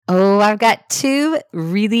So I've got two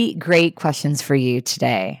really great questions for you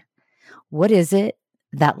today. What is it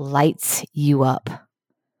that lights you up?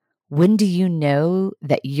 When do you know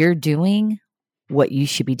that you're doing what you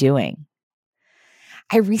should be doing?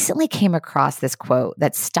 I recently came across this quote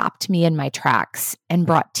that stopped me in my tracks and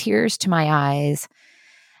brought tears to my eyes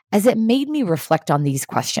as it made me reflect on these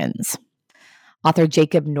questions. Author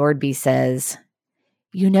Jacob Nordby says,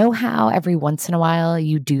 "You know how every once in a while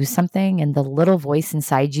you do something and the little voice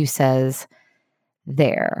inside you says,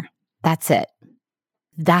 'There, that's it.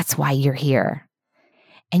 That's why you're here.'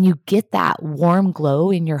 And you get that warm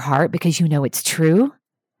glow in your heart because you know it's true?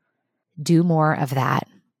 Do more of that."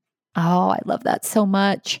 Oh, I love that so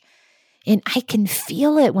much. And I can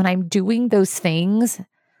feel it when I'm doing those things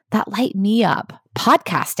that light me up.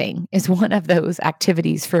 Podcasting is one of those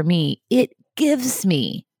activities for me. It gives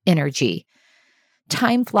me energy.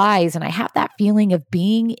 Time flies, and I have that feeling of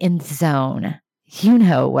being in the zone. You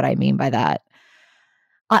know what I mean by that.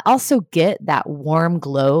 I also get that warm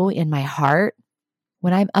glow in my heart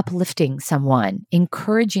when I'm uplifting someone,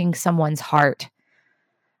 encouraging someone's heart.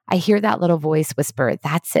 I hear that little voice whisper,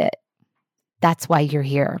 "That's it. That's why you're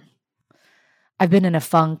here." I've been in a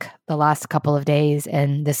funk the last couple of days,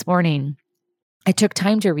 and this morning I took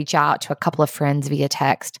time to reach out to a couple of friends via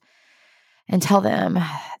text and tell them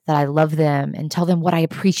that I love them and tell them what I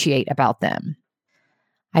appreciate about them.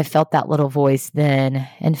 I felt that little voice then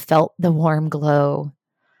and felt the warm glow.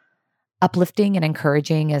 Uplifting and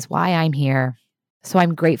encouraging is why I'm here. So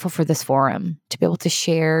I'm grateful for this forum to be able to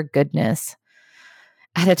share goodness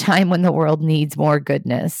at a time when the world needs more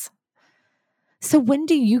goodness. So when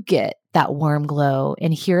do you get that warm glow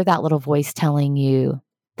and hear that little voice telling you,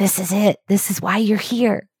 "This is it. This is why you're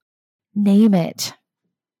here"? Name it.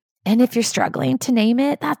 And if you're struggling to name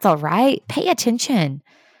it, that's all right. Pay attention,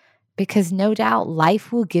 because no doubt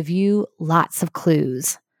life will give you lots of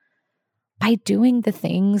clues. By doing the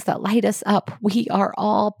things that light us up, we are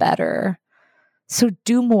all better. So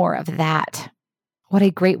do more of that. What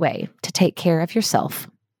a great way to take care of yourself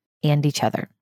and each other.